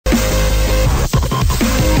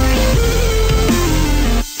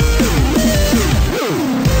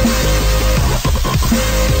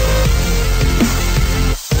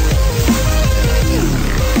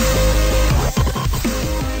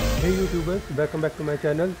welcome back to my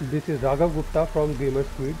channel. This is Raghav Gupta from Gamer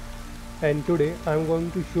Squid, and today I am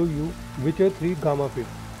going to show you Witcher 3 Gamma fix.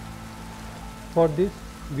 For this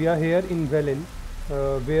we are here in Velen,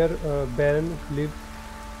 where Baron lives.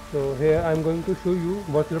 So here I am going to show you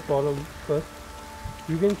what's the problem first.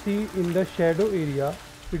 You can see in the shadow area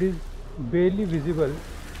it is barely visible.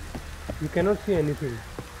 You cannot see anything.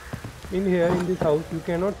 In here in this house you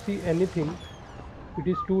cannot see anything. It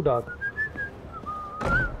is too dark.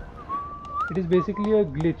 It is basically a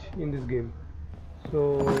glitch in this game. So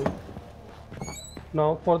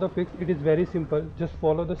now for the fix, it is very simple. Just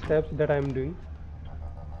follow the steps that I am doing.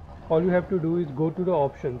 All you have to do is go to the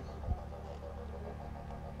options.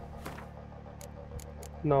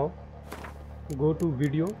 Now go to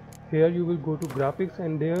video. Here you will go to graphics,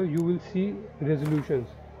 and there you will see resolutions.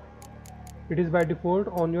 It is by default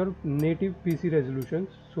on your native PC resolutions,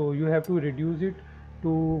 so you have to reduce it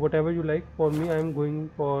to whatever you like. For me I am going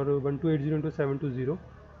for 1280 into 720.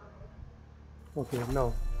 Okay,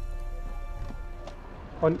 now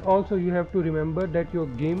also you have to remember that your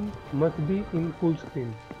game must be in full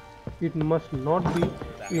screen. It must not be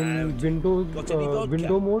in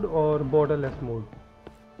window mode or borderless mode,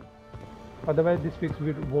 otherwise this fix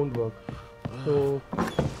won't work. So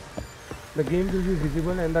the game will be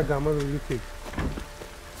visible and the gamma will be fixed.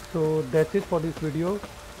 So that's it for this video.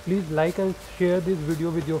 Please like and share this video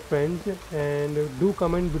with your friends, and do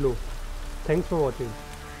comment below. Thanks for watching.